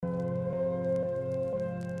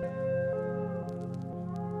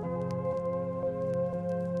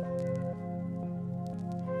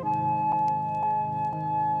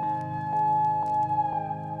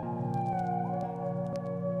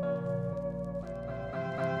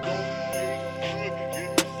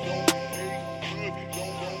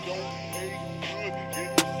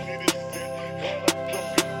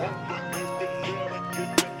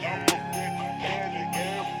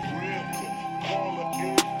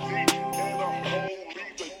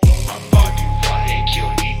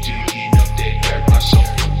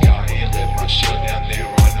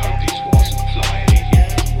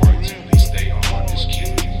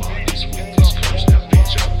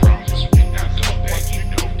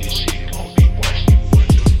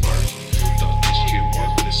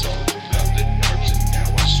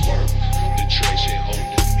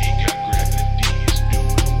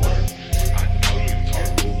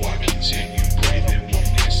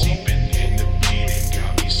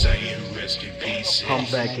I'm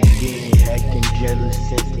back again, acting jealous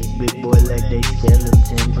since they big boy like they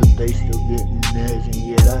skeleton, but they still getting theirs, and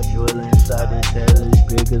yet I dwell inside this hellish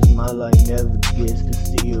pit, cause my life never gets to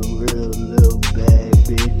see a real little bad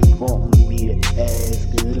bitch wanting me to ask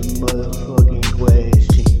her the motherfucking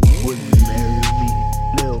question. Would you marry me?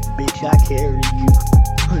 Little bitch, I carry you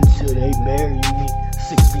until they bury me.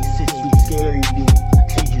 6v6 we scary dude.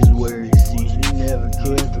 She just worried, see, she never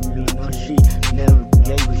cared for me, no, she never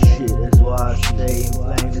gave a shit. That's why I stay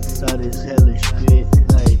inflamed inside this hellish pit.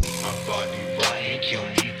 Hey. My body rotten, kill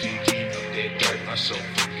me digging up that dirt. My soul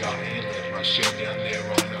forgotten, let my shit down there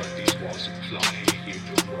on earth. These walls are flying. Hear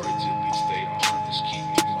the words, at least they honest. Keep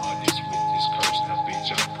me modest with this curse. Now, bitch,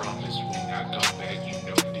 I promise when I come back, you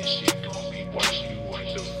know this shit gon' be worse. You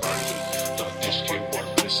ain't the first. Thought this shit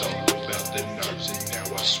worthless, all about the nerves, and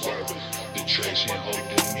now I swerve. The traction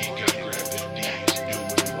holding me got gravity's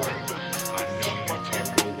doing work. I know you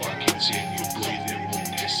purple, I continue breathing when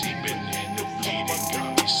that seeping and the bleeding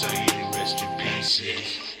got me saying rest in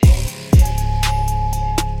peace.